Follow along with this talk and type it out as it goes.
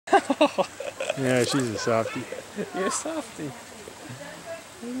Yeah, she's a softie. You're a softie.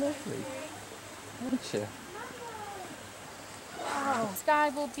 You're lovely. Aren't you? Oh. Sky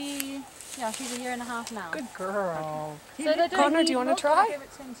will be, yeah, she's 1.5 years now. Good girl. So Connor, do you want to try?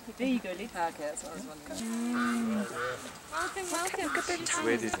 There you go, Lee. Okay, that's what I was wondering. Welcome. Look at their tongue.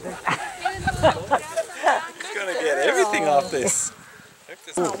 It's going to get everything off this.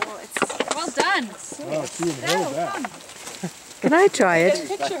 Oh, well, it's well done. Oh, she's hold that. Can I try it?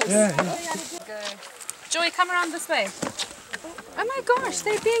 Yeah. Joy, come around this way. Oh my gosh,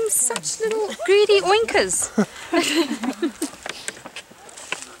 they're being such little greedy oinkers.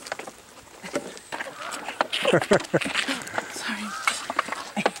 Sorry.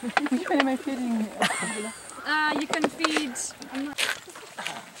 Which one am I feeding? You can feed.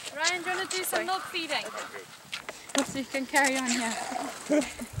 Ryan, do you want to do some milk feeding? So you can carry on here.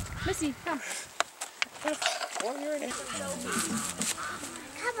 Missy, come. Come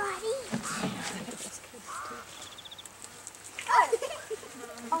on, eat.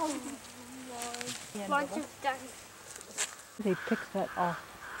 They picked that off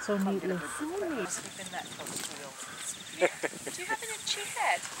so neatly. Do you have an itchy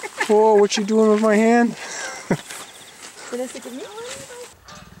head? Whoa, what you doing with my hand? Did I stick with me?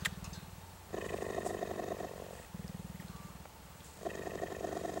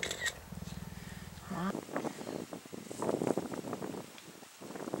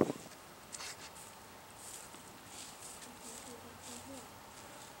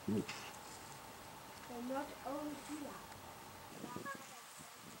 They're not old here.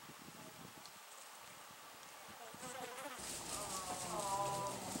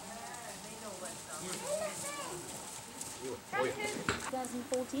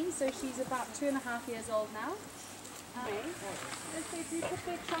 So she's about 2.5 years old now. They do put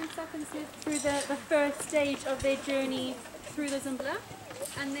their trunks up and slip through the first stage of their journey through the Zimbabwe,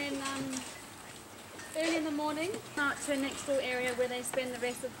 and then early in the morning out to a next door area where they spend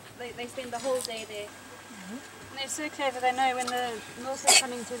they spend the whole day there. And they're so clever, they know when the milk is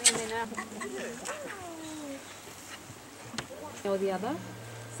coming to them, they know. Or the other.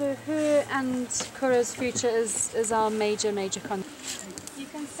 So her and Kura's future is our major concern. You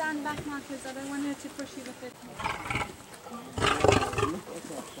can stand back now because I don't want her to push you with it.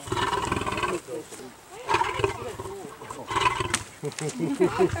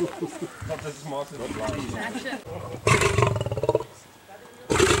 Not the smartest blind. Action.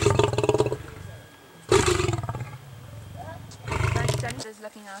 Is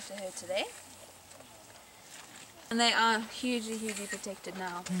looking after her today. And they are hugely protected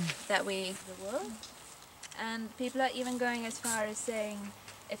now that we the world. And people are even going as far as saying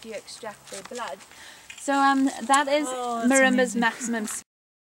if you extract their blood. So that is Marimba's maximum